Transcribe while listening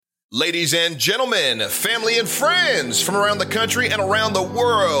Ladies and gentlemen, family and friends from around the country and around the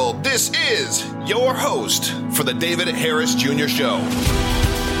world, this is your host for the David Harris Jr. Show.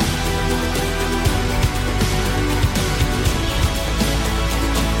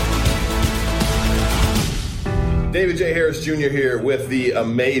 David J. Harris Jr. here with the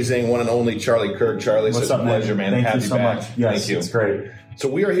amazing one and only Charlie Kirk. Charlie, what's such up, a pleasure, man. Thank Have you so back. much. Yes, Thank you. It's great. So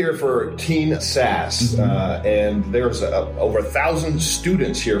we are here for Teen SAS, and there's over 1,000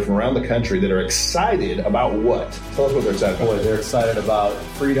 students here from around the country that are excited about what? Tell us what they're excited about. Boy, they're excited about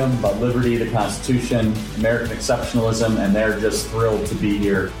freedom, about liberty, the Constitution, American exceptionalism, and they're just thrilled to be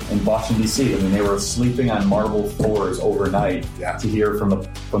here in Washington, D.C. I mean, they were sleeping on marble floors overnight to hear from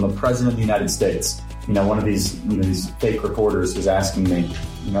the President of the United States. You know, one of these fake reporters was asking me,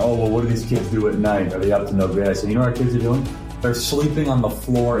 oh, well, what do these kids do at night? Are they up to no good? I said, you know what our kids are doing? They're sleeping on the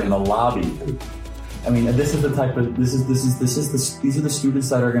floor in the lobby. I mean, this is the type of these are the students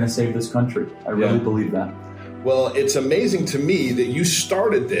that are going to save this country. I really believe that. Well, it's amazing to me that you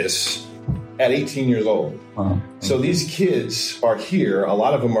started this at 18 years old. So these kids are here. A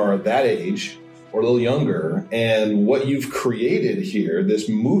lot of them are that age or a little younger. And what you've created here, this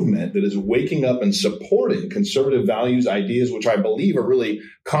movement that is waking up and supporting conservative values, ideas, which I believe are really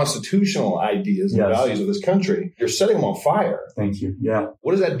constitutional ideas and values of this country, you're setting them on fire. Thank you. Yeah.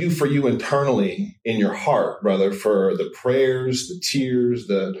 What does that do for you internally in your heart, brother, for the prayers, the tears,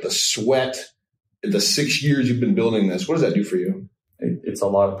 the sweat, the 6 years you've been building this? What does that do for you? It's a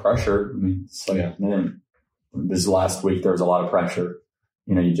lot of pressure. I mean, it's like, man, this last week, there was a lot of pressure.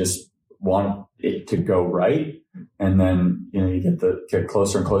 You just want it to go right. And then, you get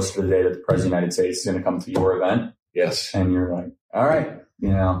closer and closer to the day that the President of the United States is going to come to your event. Yes. And you're like, all right,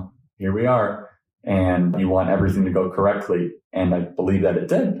 here we are. And you want everything to go correctly. And I believe that it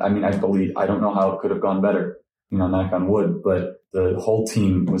did. I mean, I don't know how it could have gone better, knock on wood, but the whole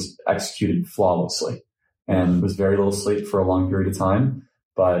team was executed flawlessly and was very little sleep for a long period of time.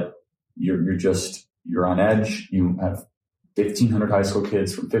 But you're on edge. You have 1,500 high school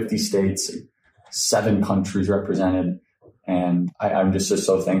kids from 50 states, 7 countries represented. And I'm just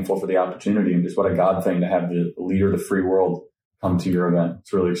so thankful for the opportunity and just what a God thing to have the leader of the free world come to your event.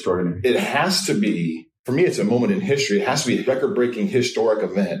 It's really extraordinary. It has to be, for me, it's a moment in history. It has to be a record-breaking historic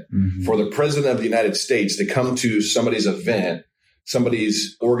event for the President of the United States to come to somebody's event,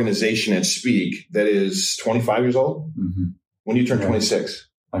 somebody's organization and speak that is 25 years old. When do you turn 26?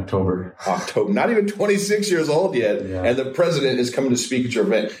 October. Not even 26 years old yet. Yeah. And the president is coming to speak at your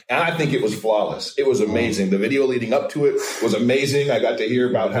event. And I think it was flawless. It was amazing. The video leading up to it was amazing. I got to hear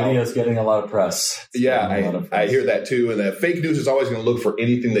about how... The video's getting a lot of press. I hear that too. And that fake news is always going to look for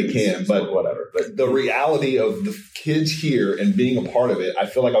anything they can. But whatever. But the reality of the kids here and being a part of it, I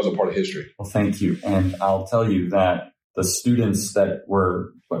feel like I was a part of history. Well, thank you. And I'll tell you that the students that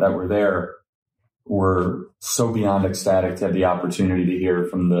were there were so beyond ecstatic to have the opportunity to hear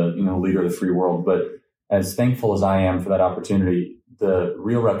from the leader of the free world. But as thankful as I am for that opportunity, the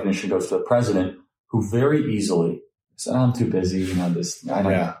real recognition goes to the president, who very easily said, "I'm too busy." He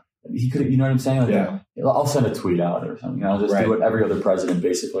could, you know what I'm saying? I'll send a tweet out or something. I'll just do what every other president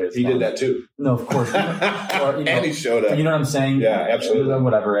basically has done. He did that too. No, of course. And he showed up. You know what I'm saying? Yeah, absolutely.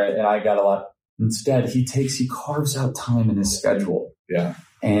 Whatever. And I got a lot. Instead, he carves out time in his schedule. Yeah.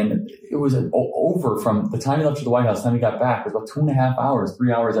 And it was over from the time he left to the White House, the time he got back, it was about 2.5 hours,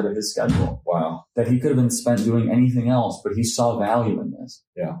 3 hours out of his schedule. Wow. That he could have been spent doing anything else, but he saw value in this.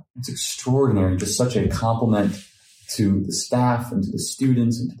 Yeah. It's extraordinary. Just such a compliment to the staff and to the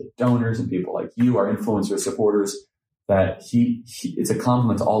students and to the donors and people like you, our influencer supporters, that it's a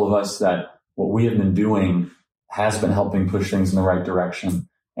compliment to all of us that what we have been doing has been helping push things in the right direction.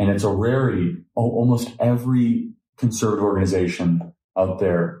 And it's a rarity. Almost every conservative organization out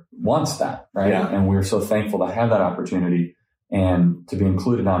there wants that, right? Yeah. And we're so thankful to have that opportunity, and to be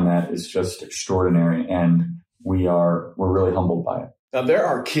included on that is just extraordinary. And we're really humbled by it. Now, there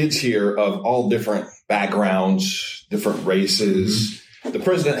are kids here of all different backgrounds, different races. The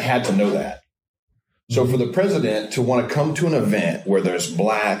president had to know that. So for the president to want to come to an event where there's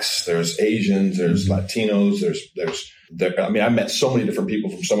blacks, there's Asians, there's Latinos, I met so many different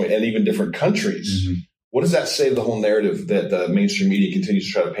people from and even different countries. What does that say to the whole narrative that the mainstream media continues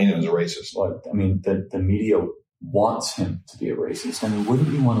to try to paint him as a racist? Well, I mean, the media wants him to be a racist. I mean,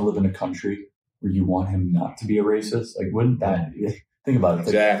 wouldn't you want to live in a country where you want him not to be a racist? Like, wouldn't that... Think about it.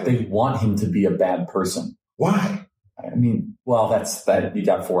 Exactly. They want him to be a bad person. Why? I mean, well, that's that. You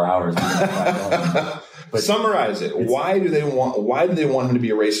got 4 hours. But summarize it. Why do they want him to be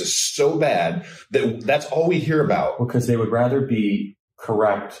a racist so bad that that's all we hear about? Because they would rather be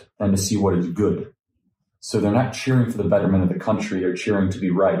correct than to see what is good. So they're not cheering for the betterment of the country. They're cheering to be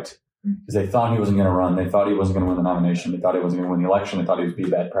right because they thought he wasn't going to run. They thought he wasn't going to win the nomination. They thought he wasn't going to win the election. They thought he would be a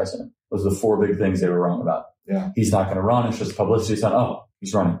bad president. Those are the 4 big things they were wrong about. Yeah. He's not going to run. It's just publicity stunt. Oh,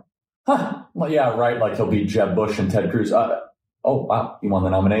 he's running. Huh. Well, yeah, right. Like he'll beat Jeb Bush and Ted Cruz. Oh, wow. He won the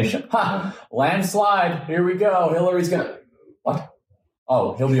nomination. Ha! Landslide. Here we go. Hillary's going to... What?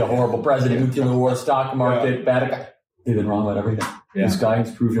 Oh, he'll be a horrible president. Nuclear war, stock market, bad guy. They've been wrong about everything. Yeah. This guy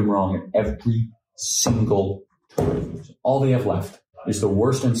has proved him wrong at every single time. All they have left is the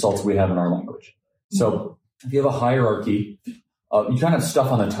worst insults we have in our language. So if you have a hierarchy, you kind of have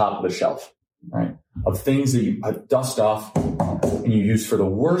stuff on the top of the shelf, right? Of things that you dust off and you use for the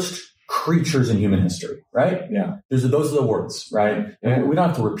worst creatures in human history, right? Yeah. Those are the words, right? And we don't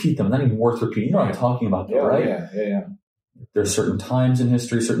have to repeat them. It's not even worth repeating. You know what I'm talking about, though, right? Yeah. There's certain times in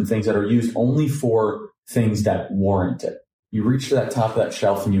history, certain things that are used only for things that warrant it. You reach to that top of that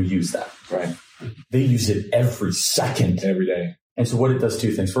shelf and you use that. Right. They use it every second. Every day. And so what it does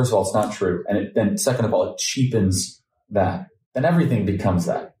 2 things. First of all, it's not true. And then second of all, it cheapens that. Then everything becomes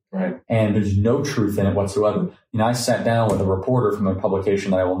that. Right. And there's no truth in it whatsoever. You know, I sat down with a reporter from a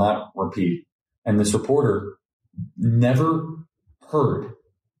publication that I will not repeat. And this reporter never heard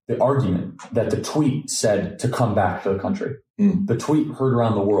the argument that the tweet said to come back to the country. The tweet heard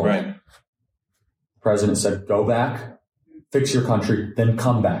around the world. Right. The president said, go back, fix your country, then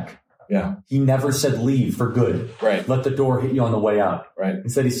come back. Yeah. He never said leave for good. Right. Let the door hit you on the way out. Right.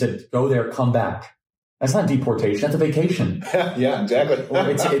 Instead, he said, go there, come back. That's not deportation. That's a vacation. Yeah, exactly.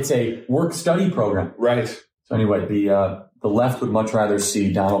 It's a work-study program. Right. So anyway, the left would much rather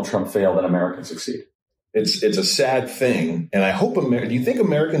see Donald Trump fail than Americans succeed. It's a sad thing. And I hope, do you think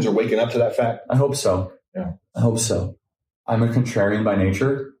Americans are waking up to that fact? I hope so. Yeah. I hope so. I'm a contrarian by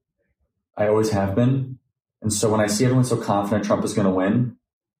nature. I always have been. And so when I see everyone so confident Trump is going to win,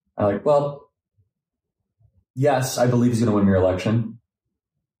 I'm like, well, yes, I believe he's going to win your election.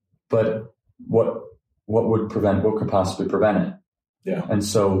 But what could possibly prevent it? Yeah. And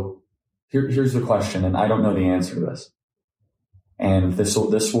so here's the question, and I don't know the answer to this. And this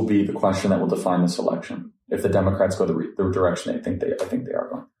will be the question that will define this election. If the Democrats go the direction I think they are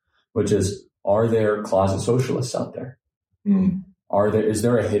going, which is, are there closet socialists out there? Is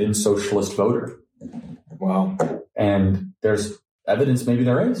there a hidden socialist voter? Wow. And there's evidence maybe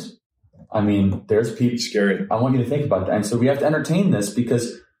there is. I mean, there's people. Scary. I want you to think about that. And so we have to entertain this,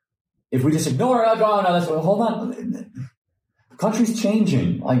 because if we just ignore it, hold on. The country's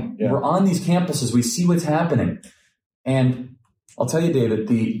changing. We're on these campuses. We see what's happening. And I'll tell you, David,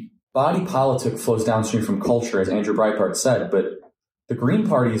 the body politic flows downstream from culture, as Andrew Breitbart said, but the Green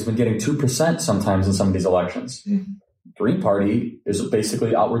Party has been getting 2% sometimes in some of these elections. Green Party is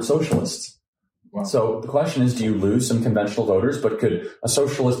basically outward socialists. Wow. So the question is, do you lose some conventional voters, but could a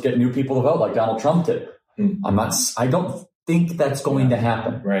socialist get new people to vote like Donald Trump did? I don't think that's going to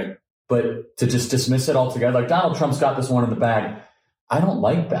happen. Right. But to just dismiss it altogether, like Donald Trump's got this one in the bag, I don't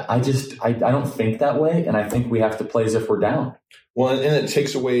like that. I don't think that way. And I think we have to play as if we're down. Well, and it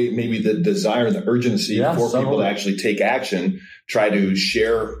takes away maybe the desire and the urgency for people to actually take action, try to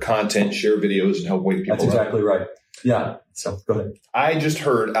share content, share videos, and help wake people up. That's exactly right. Yeah. So go ahead. I just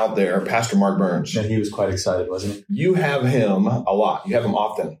heard out there, Pastor Mark Burns. And he was quite excited, wasn't he? You have him a lot. You have him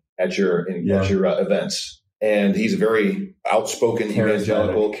often at your events. And he's a very outspoken,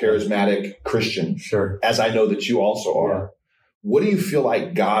 evangelical, charismatic Christian. Sure. As I know that you also are. Yeah. What do you feel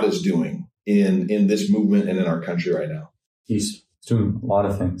like God is doing in this movement and in our country right now? He's doing a lot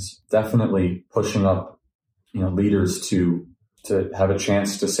of things. Definitely pushing up, leaders to have a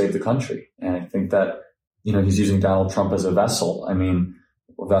chance to save the country. And I think that, he's using Donald Trump as a vessel. I mean,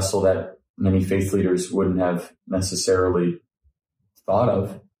 a vessel that many faith leaders wouldn't have necessarily thought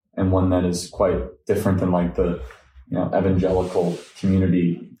of, and one that is quite different than like the, evangelical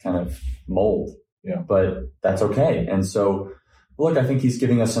community kind of mold. Yeah. But that's okay. And so, look, I think he's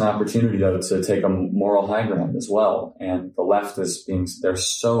giving us an opportunity, though, to take a moral high ground as well. And the left they're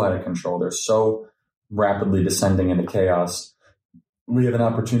so out of control. They're so rapidly descending into chaos. We have an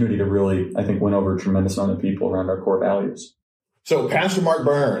opportunity to really, I think, win over a tremendous amount of people around our core values. So Pastor Mark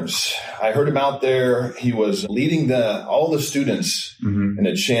Burns, I heard him out there. He was leading all the students in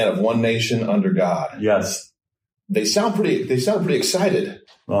a chant of one nation under God. Yes. They sound pretty excited.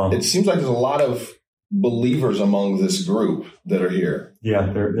 Well, it seems like there's a lot of believers among this group that are here.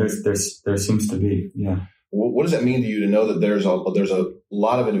 Yeah, there seems to be. Yeah. What does that mean to you to know that there's a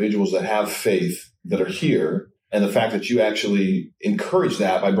lot of individuals that have faith that are here, and the fact that you actually encourage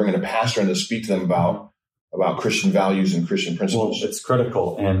that by bringing a pastor in to speak to them about Christian values and Christian principles? Well, it's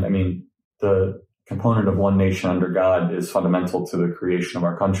critical. And I mean, the component of one nation under God is fundamental to the creation of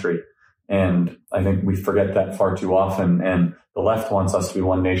our country. And I think we forget that far too often. And the left wants us to be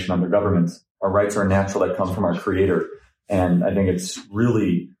one nation under government. Our rights are natural that come from our Creator. And I think it's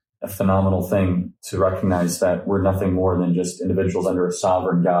really a phenomenal thing to recognize that we're nothing more than just individuals under a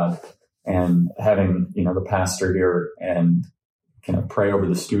sovereign God. And having, the pastor here and kind of pray over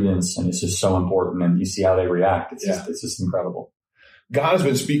the students, and it's just so important. And you see how they react. It's just incredible. God has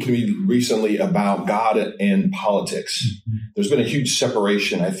been speaking to me recently about God and politics. Mm-hmm. There's been a huge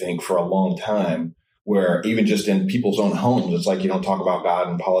separation, I think, for a long time, where even just in people's own homes, it's like you don't talk about God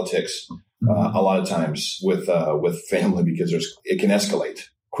and politics a lot of times with family, because it can escalate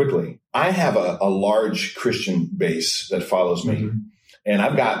quickly. I have a large Christian base that follows me, and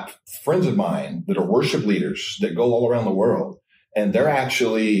I've got friends of mine that are worship leaders that go all around the world, and they're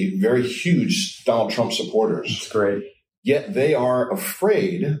actually very huge Donald Trump supporters. That's great. Yet they are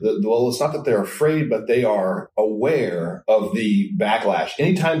afraid it's not that they're afraid, but they are aware of the backlash.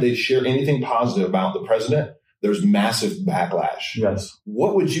 Anytime they share anything positive about the president, there's massive backlash. Yes.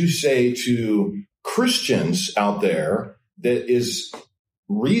 What would you say to Christians out there that is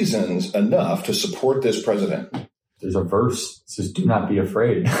reasons enough to support this president? There's a verse that says, do not be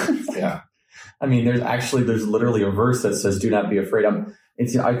afraid. Yeah. I mean, there's literally a verse that says, do not be afraid.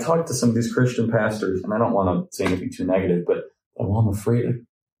 I talked to some of these Christian pastors, and I don't want to say anything too negative, but I'm afraid.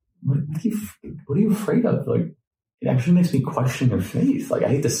 What are you afraid of? Like, it actually makes me question your faith. Like, I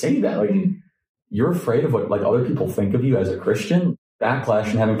hate to say that. Like, you're afraid of what like other people think of you as a Christian.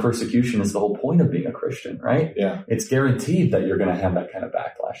 Backlash and having persecution is the whole point of being a Christian, right? Yeah. It's guaranteed that you're going to have that kind of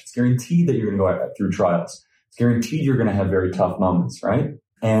backlash. It's guaranteed that you're going to go through trials. It's guaranteed you're going to have very tough moments, right?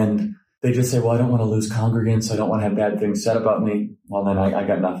 And they just say, well, I don't want to lose congregants. I don't want to have bad things said about me. Well, then I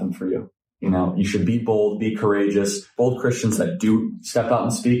got nothing for you. You should be bold, be courageous. Bold Christians that do step out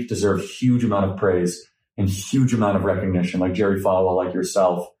and speak deserve huge amount of praise and huge amount of recognition. Like Jerry Falwell, like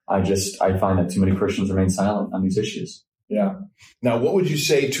yourself. I find that too many Christians remain silent on these issues. Yeah. Now, what would you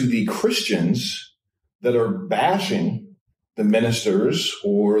say to the Christians that are bashing the ministers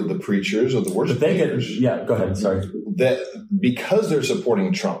or the preachers or the worship leaders? Yeah, go ahead. Sorry. That because they're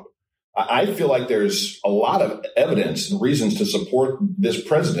supporting Trump, I feel like there's a lot of evidence and reasons to support this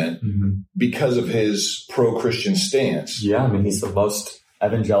president because of his pro-Christian stance. Yeah, I mean, he's the most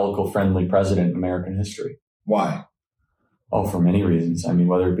evangelical-friendly president in American history. Why? Oh, for many reasons. I mean,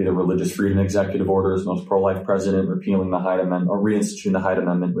 whether it be the Religious Freedom Executive Orders, most pro-life president, repealing the Hyde Amendment or reinstituting the Hyde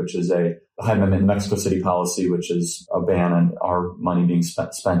Amendment, which is the Hyde Amendment in Mexico City policy, which is a ban on our money being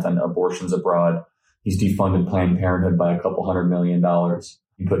spent on abortions abroad. He's defunded Planned Parenthood by $200 million.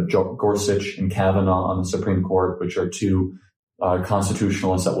 You put Gorsuch and Kavanaugh on the Supreme Court, which are two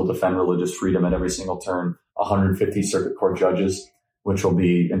constitutionalists that will defend religious freedom at every single turn. 150 circuit court judges, which will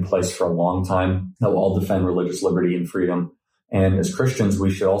be in place for a long time, that will all defend religious liberty and freedom. And as Christians, we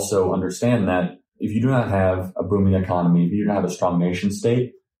should also understand that if you do not have a booming economy, if you do not have a strong nation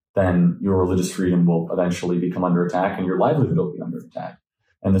state, then your religious freedom will eventually become under attack and your livelihood will be under attack.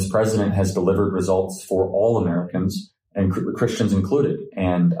 And this president has delivered results for all Americans, and Christians included.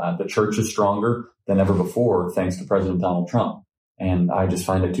 And the church is stronger than ever before, thanks to President Donald Trump. And I just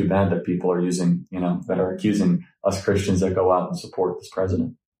find it too bad that people are that are accusing us Christians that go out and support this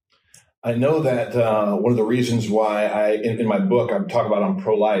president. I know that one of the reasons why in my book, I talk about on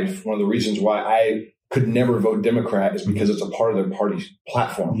pro-life, one of the reasons why I could never vote Democrat is because it's a part of their party's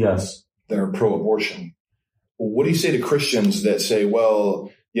platform. Yes. They're pro-abortion. What do you say to Christians that say,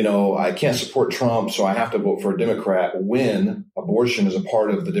 well, I can't support Trump, so I have to vote for a Democrat when abortion is a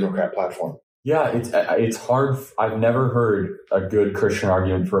part of the Democrat platform? Yeah, it's hard. I've never heard a good Christian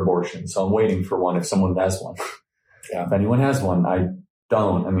argument for abortion, so I'm waiting for one if someone has one. Yeah. If anyone has one, I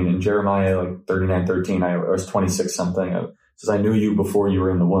don't. I mean, in Jeremiah 39:13, I was 26 something. It says, "I knew you before you were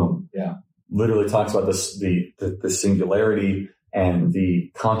in the womb." Yeah, literally talks about this the singularity and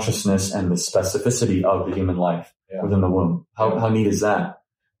the consciousness and the specificity of the human life within the womb. How neat is that?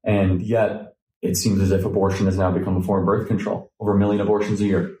 And yet, it seems as if abortion has now become a form of birth control. Over 1 million abortions a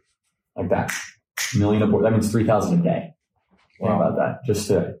year. Like that. That means 3,000 a day. Wow. Think about that. Just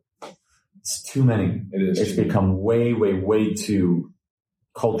today. It's too many. It is. It's become way, way, way too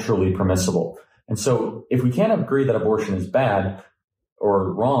culturally permissible. And so if we can't agree that abortion is bad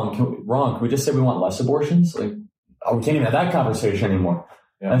or wrong, can we just say we want less abortions? We can't even have that conversation anymore.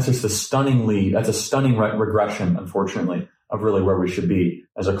 Yeah. That's a stunning regression, unfortunately, of really where we should be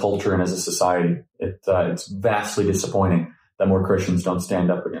as a culture and as a society. It's vastly disappointing that more Christians don't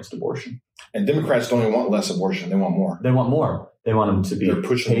stand up against abortion. And Democrats don't even want less abortion. They want more. They want more. They want them to be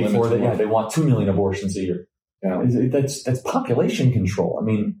paid for. They want 2 million abortions a year. Yeah. That's population control. I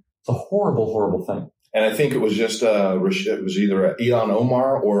mean, it's a horrible, horrible thing. And I think it was just it was either Ilhan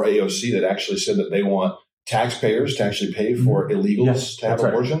Omar or AOC that actually said that they want taxpayers to actually pay for illegals to have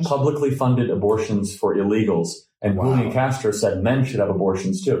abortions. Right. Publicly funded abortions for illegals. And Julian Castro said men should have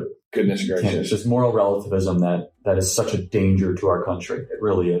abortions too. Goodness gracious. It's just moral relativism that is such a danger to our country. It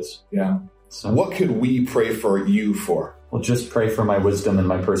really is. Yeah. So what could we pray for you for? Well, just pray for my wisdom and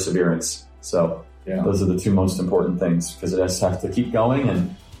my perseverance. So those are the two most important things, because I just have to keep going,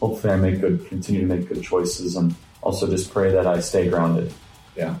 and hopefully I continue to make good choices, and also just pray that I stay grounded.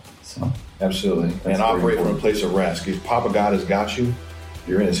 Yeah. So absolutely. And operate from a place of rest. Because Papa God has got you.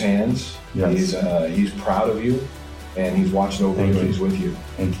 You're in his hands. Yes. He's proud of you, and he's watching over you, and he's with you.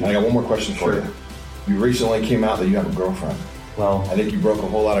 Thank you. And I got one more question for you. You recently came out that you have a girlfriend. Well, I think you broke a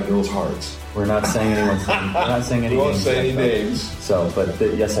whole lot of girls' hearts. We're not saying anyone's name. We're not saying any names. We won't say any names. So, but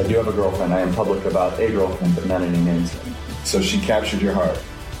yes, I do have a girlfriend. I am public about a girlfriend, but not any names. So she captured your heart.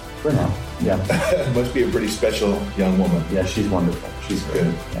 For now, yeah. Must be a pretty special young woman. Yeah, she's wonderful. She's good.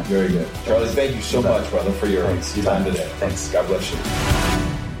 Yeah. Very good. Charlie, thank you so much, brother, for your time today. Thanks. God bless you.